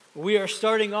We are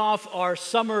starting off our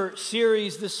summer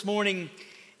series this morning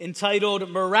entitled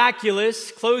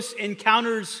Miraculous, Close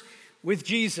Encounters with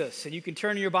Jesus. And you can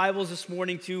turn your Bibles this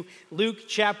morning to Luke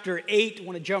chapter 8. I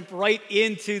want to jump right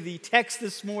into the text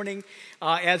this morning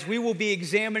as we will be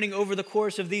examining over the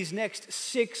course of these next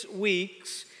 6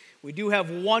 weeks. We do have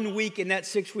 1 week in that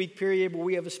 6-week period where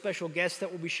we have a special guest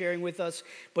that will be sharing with us.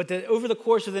 But over the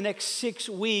course of the next 6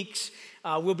 weeks,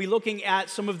 we'll be looking at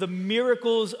some of the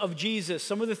miracles of Jesus,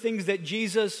 some of the things that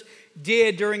Jesus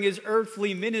did during his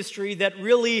earthly ministry that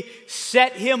really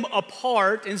set him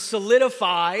apart and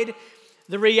solidified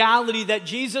the reality that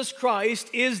Jesus Christ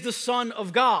is the Son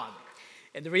of God,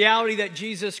 and the reality that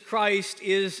Jesus Christ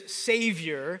is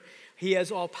Savior. He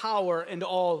has all power and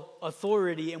all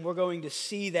authority, and we're going to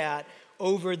see that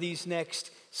over these next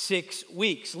 6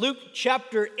 weeks. Luke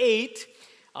chapter 8,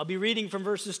 I'll be reading from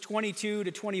verses 22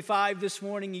 to 25 this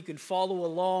morning. You can follow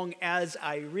along as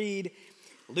I read.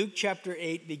 Luke chapter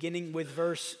 8, beginning with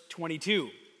verse 22.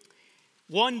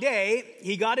 One day,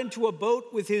 he got into a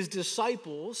boat with his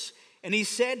disciples, and he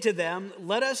said to them,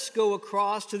 "Let us go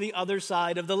across to the other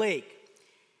side of the lake."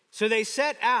 So they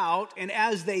set out, and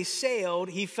as they sailed,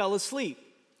 he fell asleep.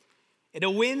 And a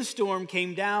windstorm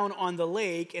came down on the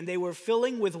lake, and they were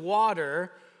filling with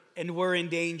water and were in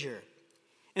danger.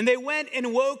 And they went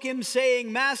and woke him,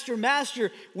 saying, "Master,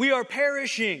 Master, we are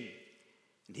perishing."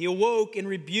 And he awoke and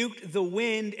rebuked the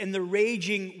wind and the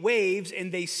raging waves,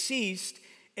 and they ceased,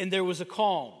 and there was a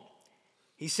calm.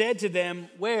 He said to them,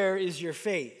 "Where is your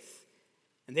faith?"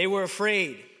 And they were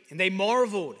afraid, and they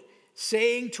marveled,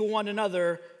 saying to one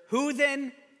another, "Who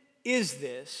then is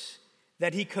this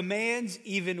that he commands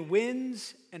even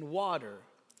winds and water,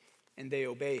 and they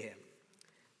obey him?"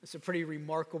 It's a pretty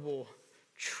remarkable,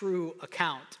 true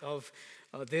account of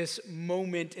this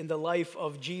moment in the life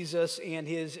of Jesus and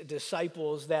his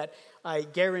disciples that I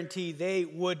guarantee they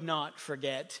would not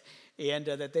forget and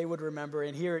that they would remember.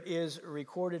 And here it is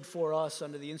recorded for us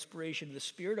under the inspiration of the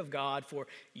Spirit of God for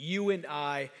you and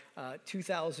I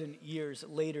 2,000 years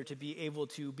later to be able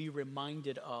to be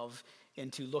reminded of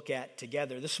and to look at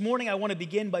together. This morning I want to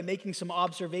begin by making some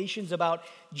observations about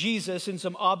Jesus and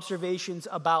some observations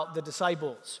about the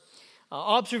disciples.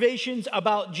 Observations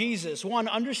about Jesus. One,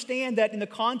 understand that in the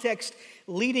context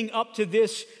leading up to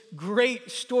this great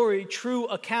story, true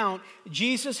account,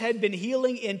 Jesus had been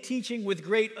healing and teaching with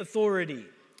great authority.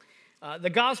 The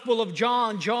Gospel of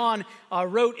John, John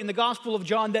wrote in the Gospel of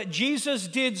John that Jesus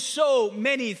did so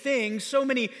many things, so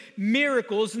many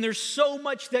miracles, and there's so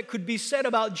much that could be said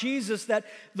about Jesus that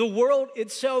the world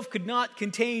itself could not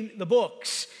contain the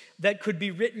books that could be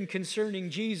written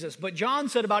concerning Jesus. But John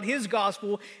said about his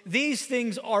gospel, these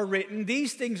things are written,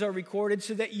 these things are recorded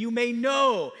so that you may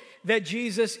know that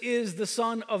Jesus is the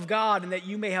Son of God and that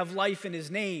you may have life in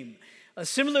his name.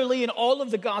 Similarly, in all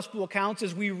of the gospel accounts,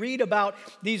 as we read about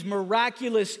these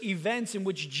miraculous events in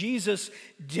which Jesus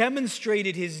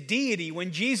demonstrated his deity,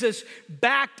 when Jesus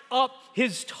backed up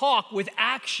his talk with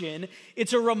action,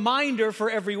 it's a reminder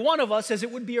for every one of us, as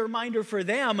it would be a reminder for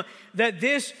them, that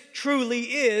this truly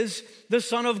is the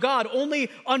Son of God. Only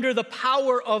under the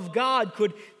power of God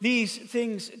could these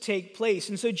things take place.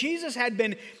 And so Jesus had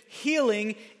been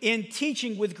healing and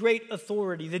teaching with great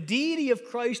authority. The deity of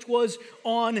Christ was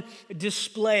on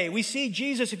display. We see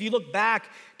Jesus, if you look back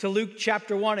to Luke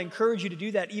chapter 1, I encourage you to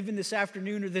do that even this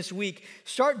afternoon or this week.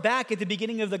 Start back at the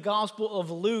beginning of the Gospel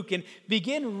of Luke and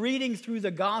begin reading through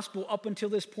the Gospel up until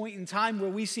this point in time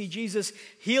where we see Jesus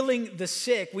healing the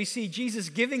sick. We see Jesus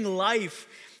giving life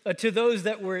to those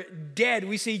that were dead.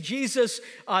 We see Jesus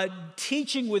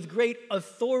teaching with great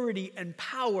authority and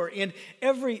power in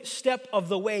every step of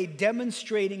the way,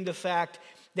 demonstrating the fact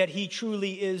that he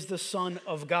truly is the Son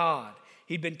of God.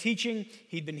 He'd been teaching,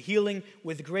 he'd been healing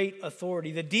with great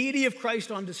authority. The deity of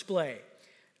Christ on display.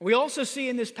 We also see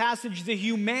in this passage the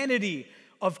humanity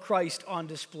of Christ on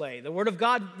display. The Word of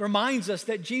God reminds us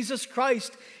that Jesus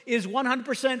Christ is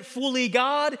 100% fully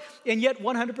God and yet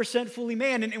 100% fully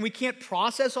man. And we can't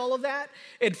process all of that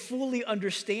and fully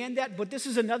understand that, but this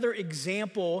is another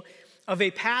example of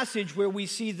a passage where we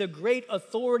see the great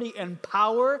authority and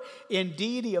power and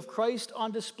deity of Christ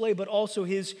on display, but also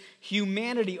his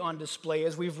humanity on display.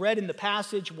 As we've read in the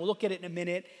passage, we'll look at it in a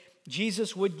minute,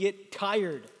 Jesus would get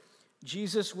tired.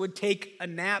 Jesus would take a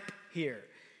nap here.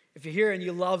 If you're here and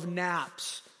you love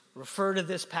naps, refer to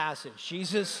this passage.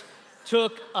 Jesus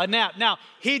took a nap. Now,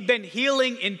 he'd been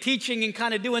healing and teaching and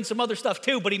kind of doing some other stuff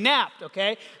too, but he napped,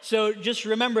 okay? So just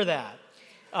remember that.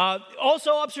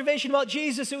 Also, observation about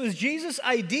Jesus, it was Jesus'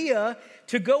 idea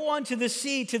to go onto the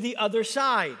sea to the other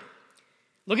side.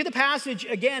 Look at the passage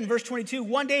again, verse 22.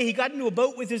 One day he got into a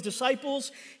boat with his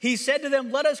disciples. He said to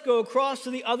them, let us go across to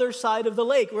the other side of the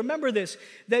lake. Remember this,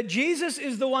 that Jesus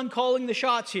is the one calling the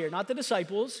shots here, not the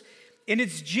disciples. And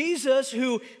it's Jesus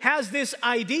who has this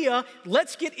idea,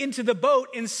 let's get into the boat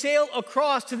and sail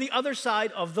across to the other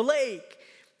side of the lake.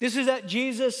 This is at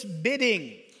Jesus'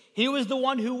 bidding. He was the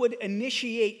one who would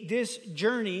initiate this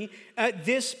journey at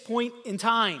this point in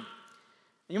time.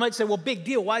 You might say, well, big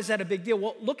deal. Why is that a big deal?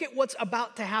 Well, look at what's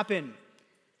about to happen.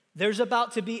 There's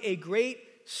about to be a great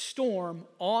storm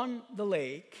on the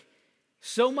lake,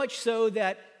 so much so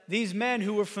that these men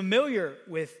who were familiar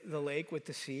with the lake, with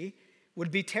the sea, would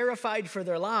be terrified for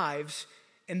their lives.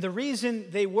 And the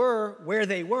reason they were where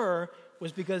they were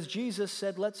was because Jesus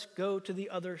said, let's go to the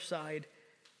other side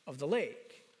of the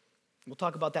lake. We'll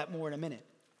talk about that more in a minute.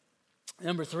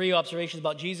 Number 3, observations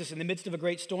about Jesus. In the midst of a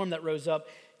great storm that rose up,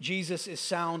 Jesus is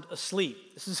sound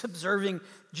asleep. This is observing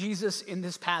Jesus in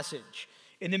this passage.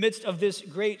 In the midst of this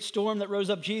great storm that rose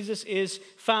up, Jesus is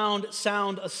found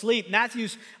sound asleep.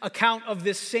 Matthew's account of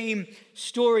this same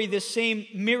story, this same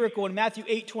miracle, in Matthew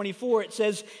 8:24, it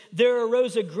says, there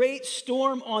arose a great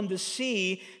storm on the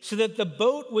sea so that the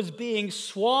boat was being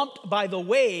swamped by the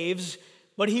waves,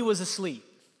 but he was asleep.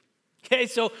 Okay,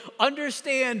 so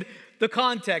understand the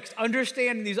context,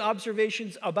 understand these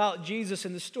observations about Jesus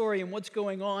and the story and what's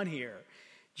going on here.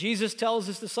 Jesus tells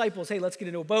his disciples, hey, let's get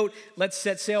into a boat. Let's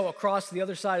set sail across to the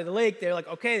other side of the lake. They're like,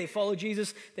 okay, they follow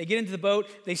Jesus. They get into the boat.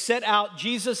 They set out.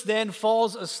 Jesus then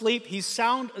falls asleep. He's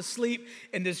sound asleep,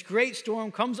 and this great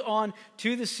storm comes on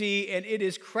to the sea, and it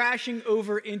is crashing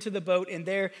over into the boat, and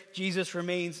there Jesus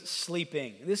remains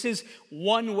sleeping. This is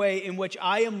one way in which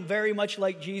I am very much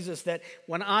like Jesus, that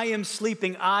when I am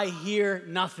sleeping, I hear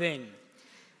nothing.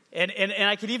 And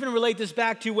I could even relate this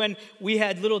back to when we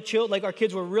had little children, like our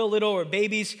kids were real little or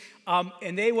babies,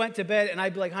 and they went to bed, and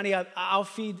I'd be like, honey, I'll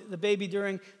feed the baby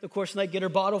during the course of the night, get her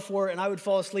bottle for her, and I would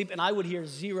fall asleep, and I would hear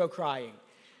zero crying.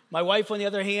 My wife, on the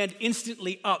other hand,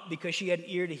 instantly up because she had an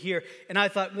ear to hear. And I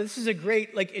thought, well, this is a great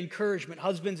encouragement.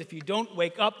 Husbands, if you don't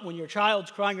wake up when your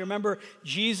child's crying, remember,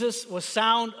 Jesus was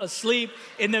sound asleep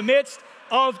in the midst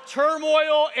of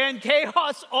turmoil and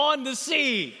chaos on the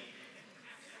sea.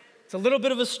 It's a little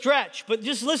bit of a stretch, but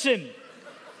just listen.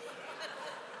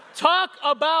 Talk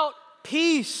about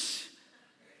peace,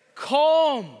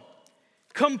 calm,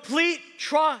 complete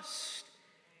trust.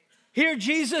 Here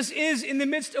Jesus is in the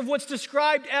midst of what's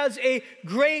described as a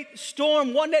great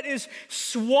storm, one that is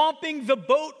swamping the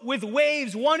boat with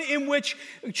waves, one in which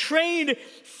trained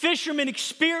fishermen,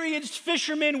 experienced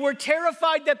fishermen were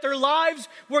terrified that their lives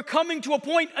were coming to a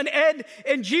point, an end,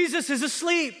 and Jesus is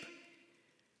asleep.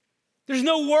 There's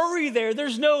no worry there.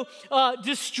 There's no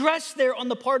distress there on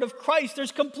the part of Christ.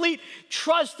 There's complete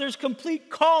trust. There's complete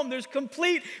calm. There's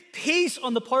complete peace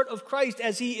on the part of Christ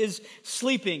as he is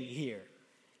sleeping here.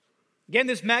 Again,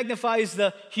 this magnifies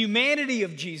the humanity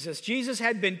of Jesus. Jesus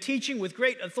had been teaching with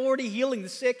great authority, healing the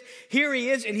sick. Here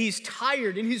he is, and he's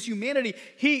tired. In his humanity,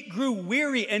 he grew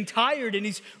weary and tired, and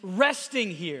he's resting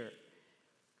here.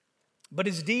 But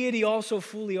his deity also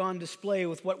fully on display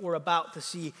with what we're about to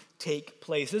see take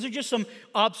place. Those are just some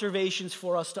observations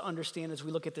for us to understand as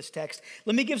we look at this text.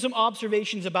 Let me give some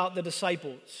observations about the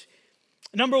disciples.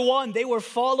 Number 1, they were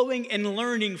following and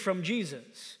learning from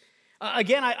Jesus.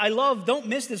 Again, I love, don't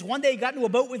miss this. One day he got into a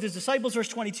boat with his disciples, verse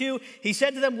 22. He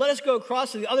said to them, let us go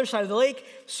across to the other side of the lake.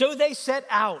 So they set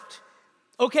out.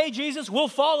 Okay, Jesus, we'll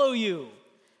follow you.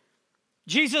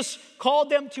 Jesus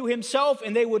called them to himself,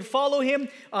 and they would follow him.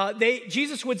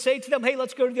 Jesus would say to them, hey,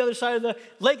 let's go to the other side of the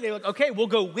lake. They were like, okay, we'll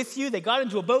go with you. They got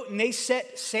into a boat, and they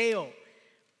set sail.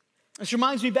 This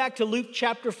reminds me back to Luke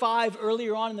chapter 5,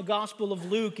 earlier on in the Gospel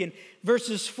of Luke, in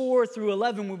verses 4 through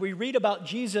 11, where we read about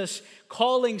Jesus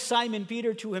calling Simon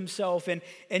Peter to himself, and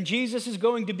Jesus is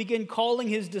going to begin calling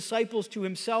his disciples to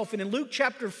himself. And in Luke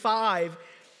chapter 5,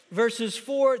 verses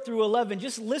 4 through 11,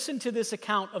 just listen to this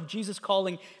account of Jesus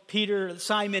calling Peter,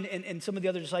 Simon, and some of the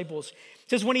other disciples. It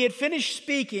says, when he had finished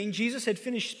speaking, Jesus had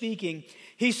finished speaking,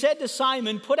 he said to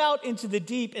Simon, put out into the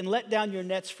deep and let down your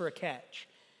nets for a catch.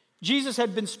 Jesus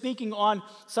had been speaking on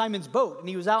Simon's boat, and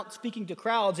he was out speaking to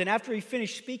crowds, and after he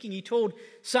finished speaking, he told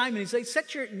Simon, he said,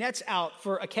 set your nets out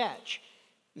for a catch.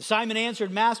 And Simon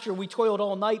answered, Master, we toiled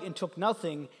all night and took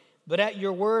nothing, but at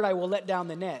your word I will let down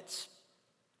the nets.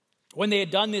 When they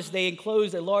had done this, they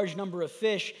enclosed a large number of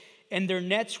fish, and their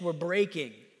nets were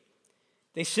breaking.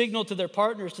 They signaled to their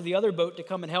partners to the other boat to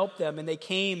come and help them, and they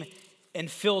came and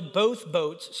filled both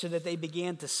boats so that they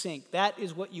began to sink. That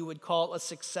is what you would call a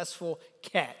successful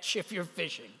catch if you're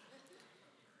fishing.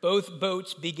 Both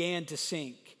boats began to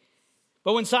sink.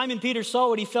 But when Simon Peter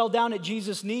saw it, he fell down at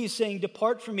Jesus' knees, saying,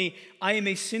 "Depart from me, I am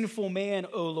a sinful man,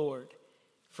 O Lord."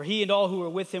 For he and all who were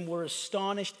with him were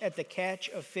astonished at the catch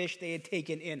of fish they had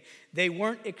taken in. They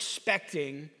weren't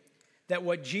expecting that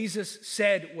what Jesus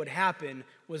said would happen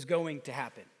was going to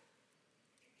happen.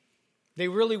 They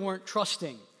really weren't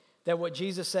trusting that what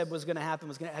Jesus said was going to happen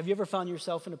was going to. Have you ever found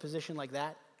yourself in a position like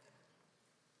that?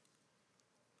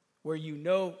 Where you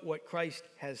know what Christ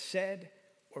has said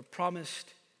or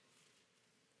promised,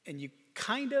 and you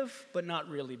kind of, but not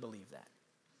really believe that.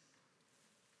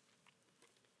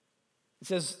 It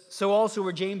says, so also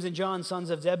were James and John, sons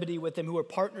of Zebedee, with him, who were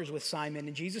partners with Simon.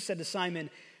 And Jesus said to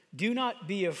Simon, "Do not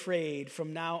be afraid.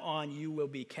 From now on you will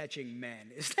be catching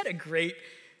men." Isn't that a great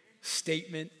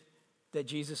statement that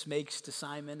Jesus makes to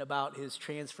Simon about his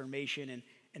transformation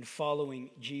and following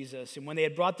Jesus? And when they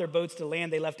had brought their boats to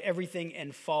land, they left everything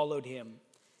and followed him.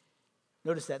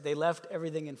 Notice that. They left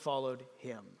everything and followed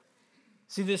him.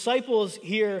 See, the disciples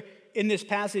here in this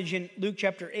passage in Luke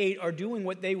chapter 8 are doing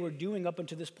what they were doing up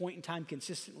until this point in time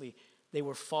consistently. They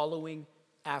were following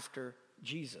after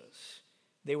Jesus.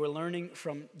 They were learning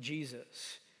from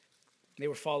Jesus. They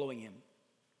were following him.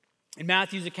 In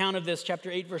Matthew's account of this,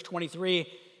 chapter 8, verse 23,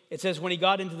 it says, when he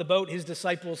got into the boat, his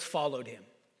disciples followed him.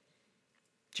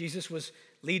 Jesus was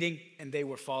leading and they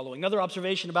were following. Another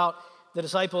observation about the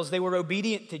disciples, they were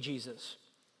obedient to Jesus.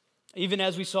 Even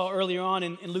as we saw earlier on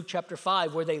in Luke chapter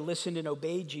 5, where they listened and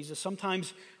obeyed Jesus,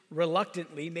 sometimes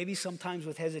reluctantly, maybe sometimes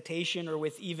with hesitation or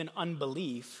with even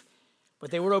unbelief,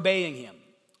 but they were obeying him.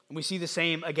 And we see the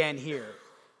same again here.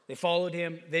 They followed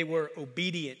him. They were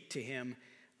obedient to him.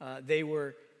 They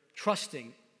were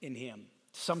trusting in him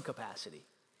to some capacity.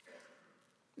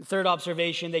 The third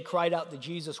observation, they cried out to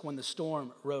Jesus when the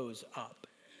storm rose up.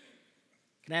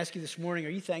 Can I ask you this morning, are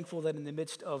you thankful that in the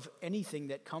midst of anything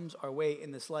that comes our way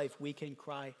in this life, we can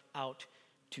cry out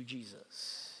to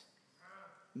Jesus,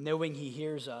 knowing he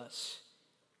hears us,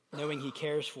 knowing he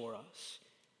cares for us?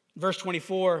 Verse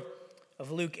 24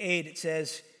 of Luke 8, it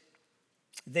says,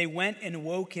 they went and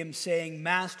woke him, saying,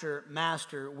 "Master,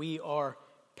 Master, we are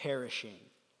perishing.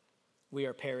 We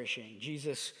are perishing."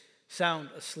 Jesus, sound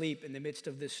asleep in the midst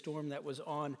of this storm that was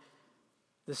on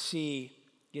the sea,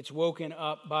 gets woken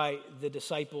up by the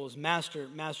disciples. "Master,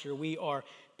 Master, we are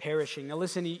perishing." Now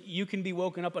listen, you can be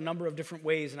woken up a number of different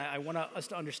ways, and I want us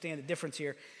to understand the difference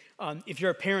here. If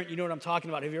you're a parent, you know what I'm talking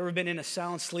about. Have you ever been in a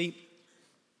sound sleep,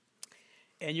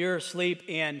 and you're asleep,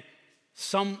 and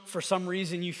for some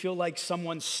reason you feel like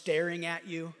someone's staring at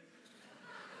you?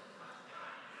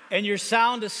 And you're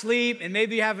sound asleep, and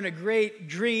maybe you're having a great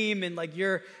dream, and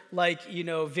you're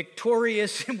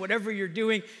victorious in whatever you're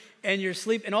doing, and you're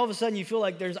asleep, and all of a sudden you feel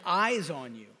like there's eyes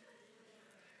on you.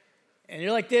 And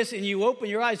you're like this, and you open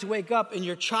your eyes to wake up, and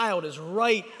your child is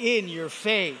right in your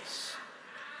face.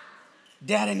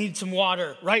 "Dad, I need some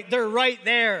water." Right? They're right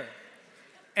there.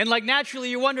 And naturally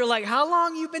you wonder, how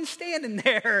long you been standing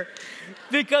there?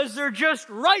 Because they're just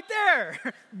right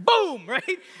there. Boom,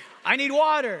 right? "I need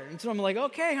water." And so I'm like,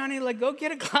 "Okay, honey, go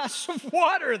get a glass of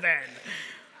water then.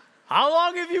 How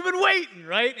long have you been waiting?"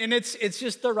 Right? And it's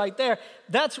just they're right there.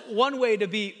 That's one way to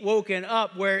be woken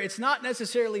up, where it's not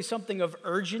necessarily something of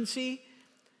urgency,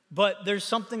 but there's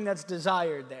something that's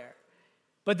desired there.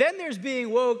 But then there's being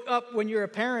woke up when you're a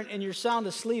parent and you're sound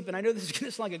asleep. And I know this is going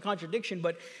to sound like a contradiction,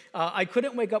 but I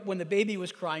couldn't wake up when the baby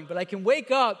was crying, but I can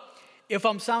wake up if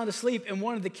I'm sound asleep and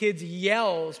one of the kids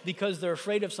yells because they're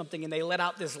afraid of something, and they let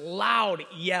out this loud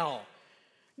yell.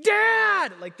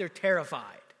 "Dad!" They're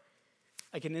terrified.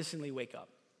 I can instantly wake up,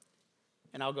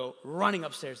 and I'll go running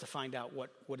upstairs to find out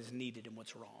what is needed and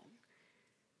what's wrong.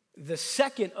 The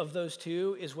second of those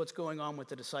two is what's going on with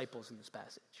the disciples in this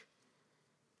passage.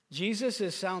 Jesus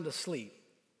is sound asleep,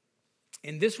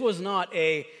 and this was not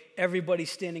everybody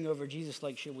standing over Jesus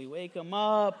should we wake him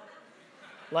up?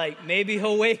 Maybe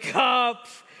he'll wake up.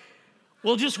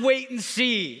 We'll just wait and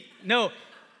see. No.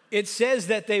 It says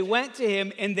that they went to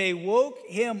him and they woke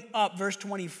him up, verse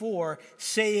 24,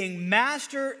 saying,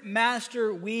 "Master,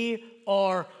 Master, we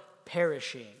are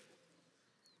perishing."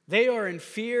 They are in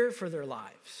fear for their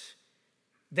lives.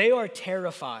 They are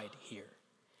terrified here.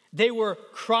 They were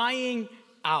crying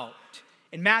out.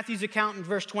 In Matthew's account in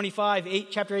verse 25,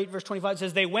 chapter 8, verse 25, it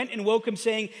says, they went and woke him,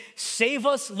 saying, "Save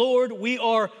us, Lord, we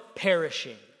are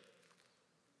perishing."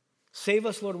 "Save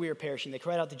us, Lord, we are perishing." They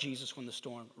cried out to Jesus when the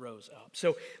storm rose up.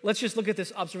 So let's just look at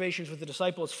this observations with the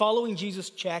disciples. Following Jesus,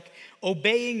 check.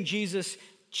 Obeying Jesus,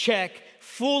 check.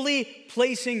 Fully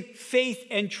placing faith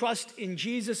and trust in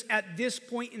Jesus at this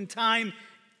point in time,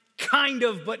 kind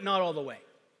of, but not all the way,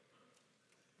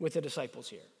 with the disciples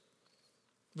here.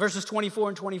 Verses 24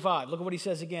 and 25, look at what he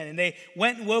says again. And they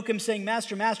went and woke him, saying,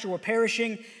 Master, Master, we're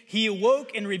perishing. He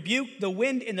awoke and rebuked the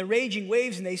wind and the raging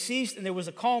waves, and they ceased, and there was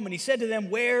a calm. And he said to them,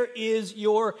 where is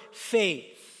your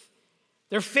faith?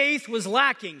 Their faith was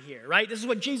lacking here, right? This is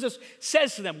what Jesus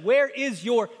says to them. Where is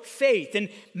your faith? In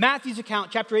Matthew's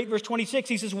account, chapter 8, verse 26,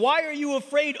 he says, why are you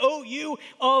afraid, O you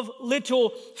of little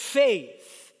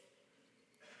faith?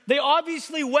 They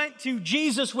obviously went to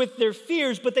Jesus with their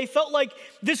fears, but they felt like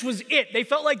this was it. They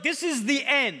felt like this is the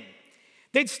end.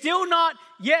 They'd still not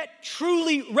yet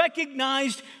truly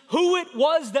recognized who it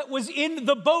was that was in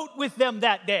the boat with them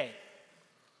that day.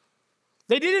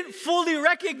 They didn't fully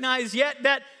recognize yet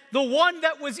that the one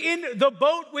that was in the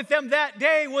boat with them that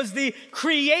day was the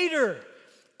creator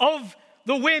of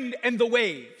the wind and the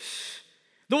waves.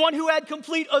 The one who had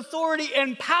complete authority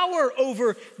and power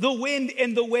over the wind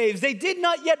and the waves. They did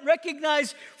not yet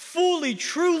recognize fully,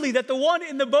 truly, that the one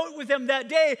in the boat with them that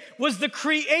day was the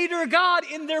creator God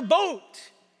in their boat.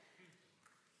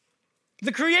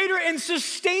 The creator and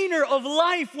sustainer of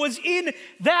life was in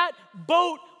that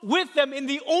boat with them. And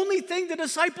the only thing the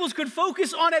disciples could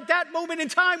focus on at that moment in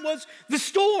time was the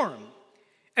storm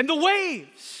and the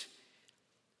waves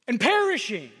and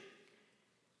perishing.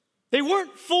 They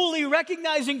weren't fully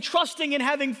recognizing, trusting, and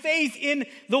having faith in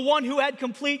the one who had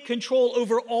complete control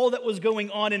over all that was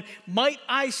going on. And might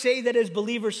I say that as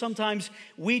believers, sometimes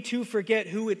we too forget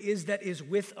who it is that is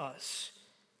with us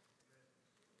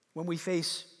when we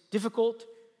face difficult,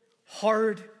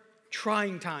 hard,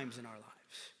 trying times in our lives.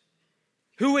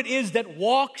 Who it is that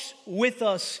walks with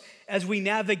us as we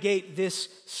navigate this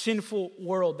sinful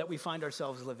world that we find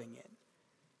ourselves living in.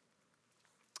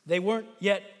 They weren't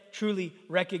yet truly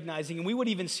recognizing, and we would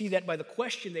even see that by the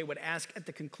question they would ask at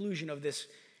the conclusion of this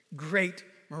great,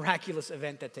 miraculous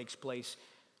event that takes place.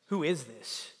 Who is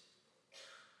this?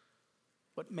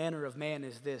 What manner of man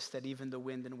is this that even the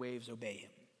wind and waves obey him?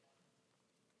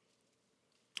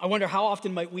 I wonder how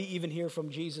often might we even hear from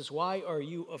Jesus, why are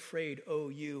you afraid, O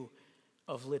you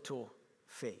of little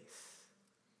faith?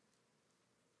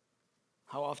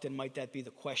 How often might that be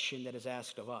the question that is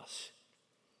asked of us?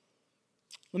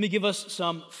 Let me give us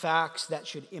some facts that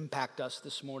should impact us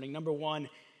this morning.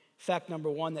 Fact number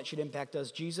one that should impact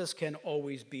us, Jesus can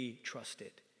always be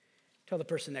trusted. Tell the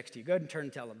person next to you, go ahead and turn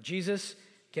and tell them, Jesus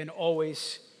can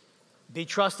always be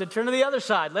trusted. Turn to the other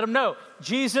side, let them know,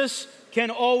 Jesus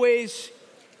can always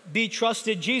be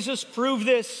trusted. Jesus proved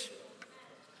this.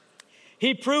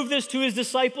 He proved this to his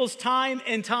disciples time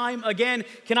and time again.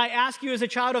 Can I ask you as a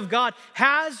child of God,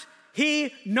 has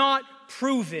he not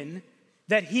proven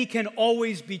that he can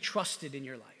always be trusted in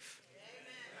your life?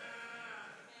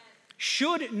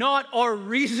 Should not our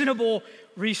reasonable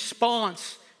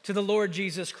response to the Lord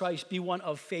Jesus Christ be one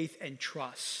of faith and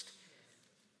trust?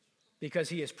 Because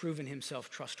he has proven himself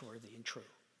trustworthy and true.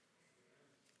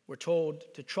 We're told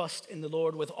to trust in the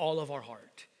Lord with all of our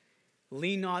heart.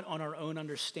 Lean not on our own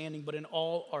understanding, but in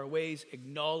all our ways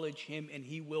acknowledge him, and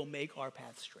he will make our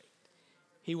path straight.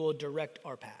 He will direct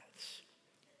our paths.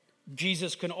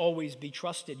 Jesus can always be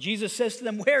trusted. Jesus says to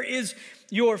them, where is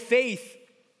your faith?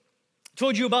 I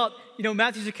told you about,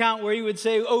 Matthew's account where he would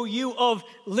say, oh, you of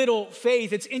little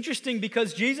faith. It's interesting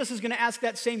because Jesus is going to ask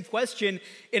that same question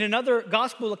in another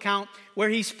gospel account where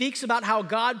he speaks about how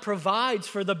God provides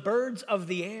for the birds of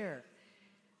the air.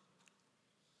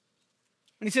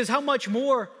 And he says, how much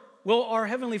more will our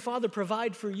Heavenly Father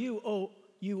provide for you, oh,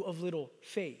 you of little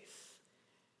faith?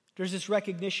 There's this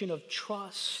recognition of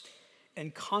trust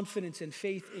and confidence and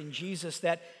faith in Jesus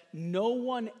that no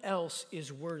one else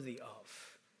is worthy of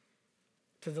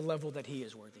to the level that he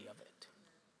is worthy of it.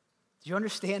 Do you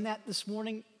understand that this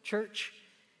morning, church?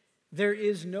 There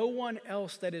is no one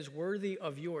else that is worthy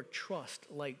of your trust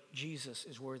like Jesus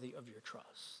is worthy of your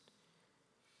trust.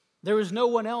 There is no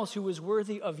one else who is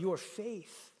worthy of your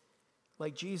faith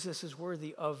like Jesus is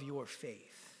worthy of your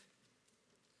faith.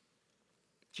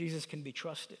 Jesus can be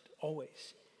trusted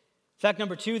always. Fact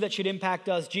number two that should impact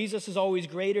us, Jesus is always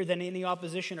greater than any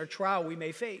opposition or trial we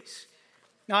may face.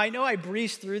 Now, I know I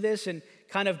breezed through this and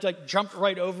kind of jumped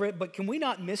right over it, but can we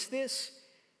not miss this?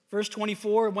 Verse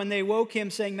 24, when they woke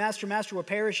him saying, Master, Master, we're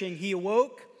perishing, he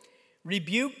awoke,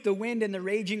 rebuked the wind and the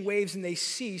raging waves, and they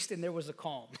ceased, and there was a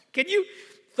calm. Can you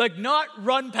not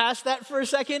run past that for a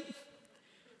second?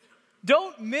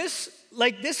 Don't miss,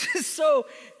 this is so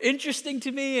interesting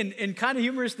to me and kind of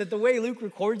humorous that the way Luke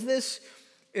records this,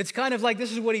 it's kind of like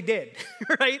this is what he did,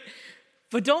 right?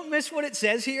 But don't miss what it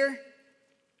says here.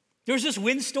 There's this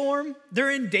windstorm.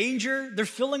 They're in danger. They're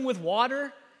filling with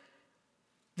water.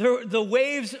 The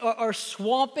waves are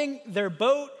swamping their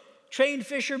boat. Trained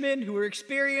fishermen who are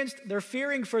experienced, they're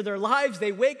fearing for their lives.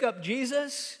 They wake up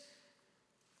Jesus.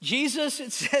 Jesus,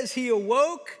 it says, he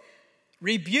awoke,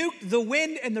 rebuked the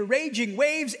wind and the raging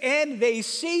waves, and they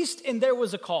ceased, and there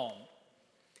was a calm.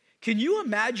 Can you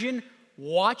imagine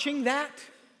watching that?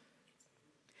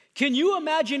 Can you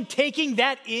imagine taking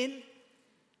that in?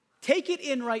 Take it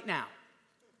in right now.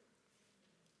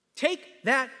 Take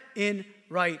that in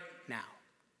right now.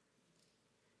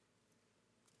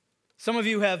 Some of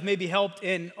you have maybe helped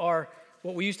in our,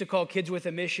 what we used to call Kids with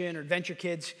a Mission or Adventure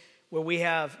Kids, where we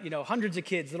have, hundreds of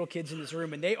kids, little kids in this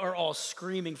room, and they are all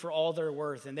screaming for all they're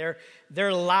worth, and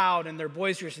they're loud, and they're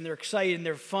boisterous, and they're excited, and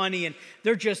they're funny, and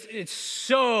it's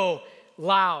so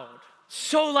loud,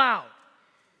 so loud.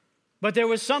 But there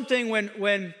was something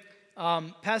when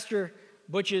Pastor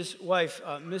Butch's wife,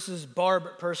 Mrs. Barb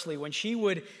Pursley, when she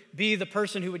would be the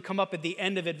person who would come up at the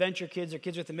end of Adventure Kids or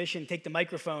Kids with a Mission and take the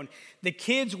microphone, the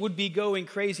kids would be going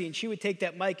crazy, and she would take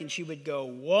that mic, and she would go,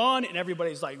 1, and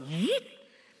everybody's like,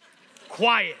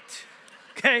 quiet,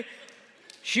 okay?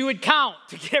 She would count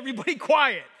to get everybody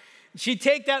quiet. She'd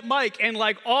take that mic, and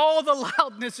like all the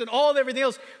loudness and all everything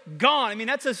else, gone. I mean,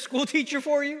 that's a school teacher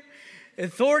for you.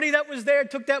 Authority that was there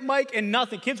took that mic, and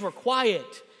nothing. Kids were quiet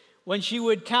when she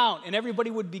would count, and everybody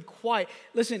would be quiet.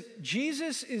 Listen,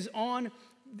 Jesus is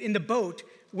in the boat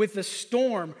with the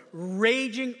storm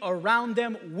raging around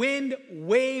them, wind,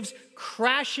 waves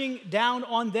crashing down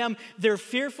on them. They're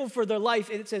fearful for their life,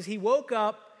 and it says he woke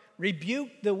up,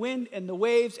 rebuked the wind and the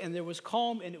waves, and there was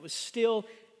calm, and it was still,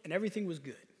 and everything was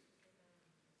good.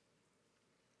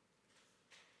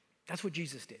 That's what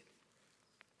Jesus did.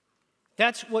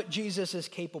 That's what Jesus is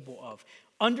capable of.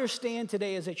 Understand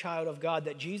today as a child of God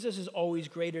that Jesus is always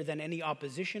greater than any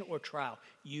opposition or trial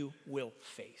you will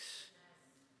face.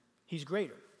 He's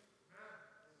greater.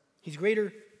 He's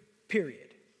greater,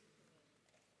 period.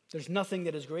 There's nothing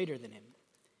that is greater than him.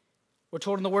 We're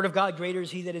told in the Word of God, greater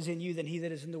is he that is in you than he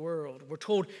that is in the world. We're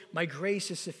told, my grace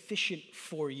is sufficient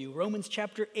for you. Romans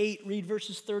chapter 8, read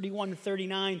verses 31 and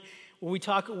 39, where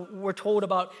we're told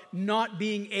about not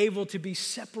being able to be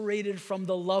separated from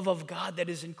the love of God that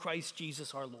is in Christ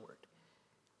Jesus our Lord.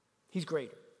 He's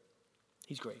greater.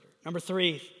 He's greater. Number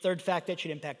 3, third fact that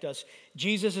should impact us.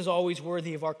 Jesus is always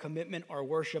worthy of our commitment, our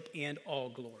worship, and all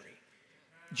glory.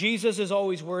 Jesus is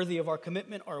always worthy of our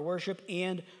commitment, our worship,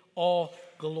 and all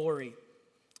glory.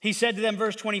 He said to them,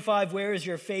 verse 25, where is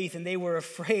your faith? And they were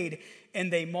afraid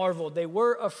and they marveled. They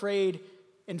were afraid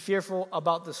and fearful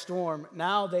about the storm.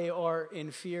 Now they are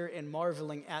in fear and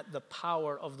marveling at the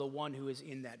power of the one who is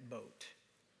in that boat.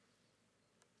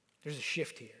 There's a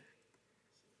shift here.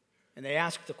 And they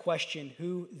ask the question,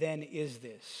 who then is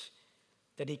this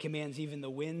that he commands even the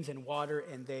winds and water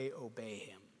and they obey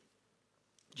him?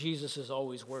 Jesus is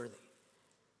always worthy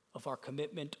of our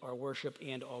commitment, our worship,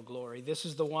 and all glory. This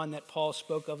is the one that Paul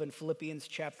spoke of in Philippians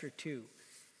chapter 2.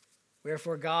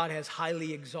 Wherefore God has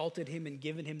highly exalted him and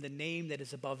given him the name that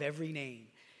is above every name,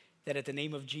 that at the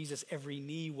name of Jesus every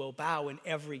knee will bow and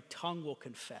every tongue will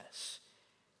confess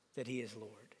that he is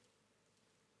Lord.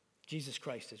 Jesus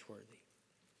Christ is worthy.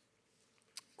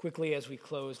 Quickly as we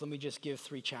close, let me just give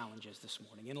 3 challenges this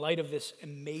morning. In light of this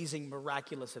amazing,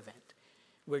 miraculous event,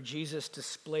 where Jesus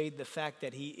displayed the fact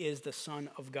that he is the Son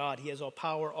of God. He has all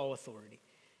power, all authority.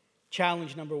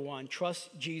 Challenge number 1, trust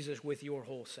Jesus with your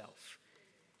whole self.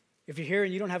 If you're here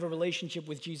and you don't have a relationship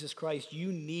with Jesus Christ,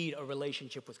 you need a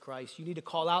relationship with Christ. You need to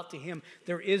call out to him.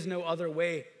 There is no other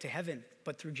way to heaven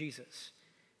but through Jesus.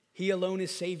 He alone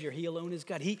is Savior. He alone is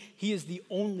God. He is the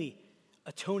only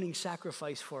atoning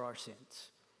sacrifice for our sins.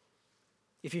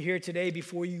 If you're here today,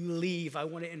 before you leave, I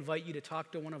want to invite you to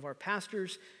talk to one of our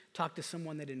pastors. Talk to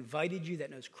someone that invited you,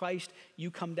 that knows Christ. You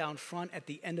come down front at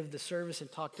the end of the service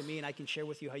and talk to me, and I can share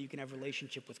with you how you can have a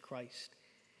relationship with Christ.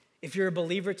 If you're a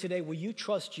believer today, will you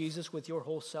trust Jesus with your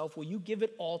whole self? Will you give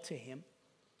it all to him?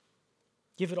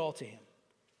 Give it all to him.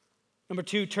 Number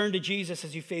 2, turn to Jesus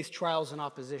as you face trials and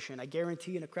opposition. I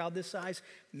guarantee in a crowd this size,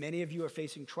 many of you are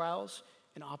facing trials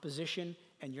and opposition,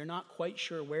 and you're not quite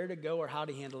sure where to go or how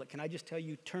to handle it. Can I just tell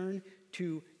you, turn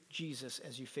to Jesus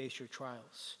as you face your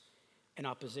trials and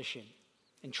opposition,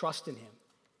 and trust in him.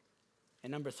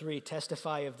 And number 3,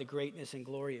 testify of the greatness and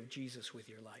glory of Jesus with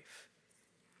your life.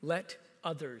 Let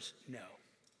others know.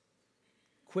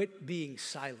 Quit being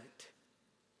silent,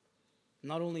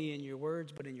 not only in your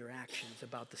words, but in your actions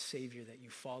about the Savior that you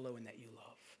follow and that you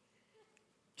love.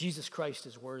 Jesus Christ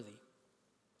is worthy.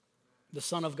 The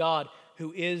Son of God,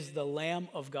 who is the Lamb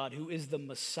of God, who is the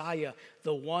Messiah,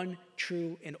 the one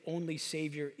true and only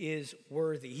Savior, is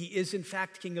worthy. He is in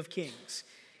fact King of Kings.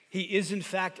 He is in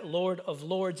fact Lord of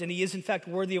Lords, and he is in fact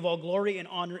worthy of all glory and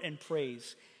honor and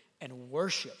praise and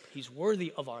worship. He's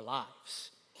worthy of our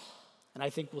lives. And I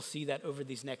think we'll see that over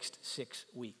these next 6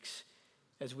 weeks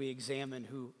as we examine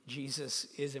who Jesus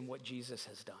is and what Jesus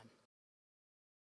has done.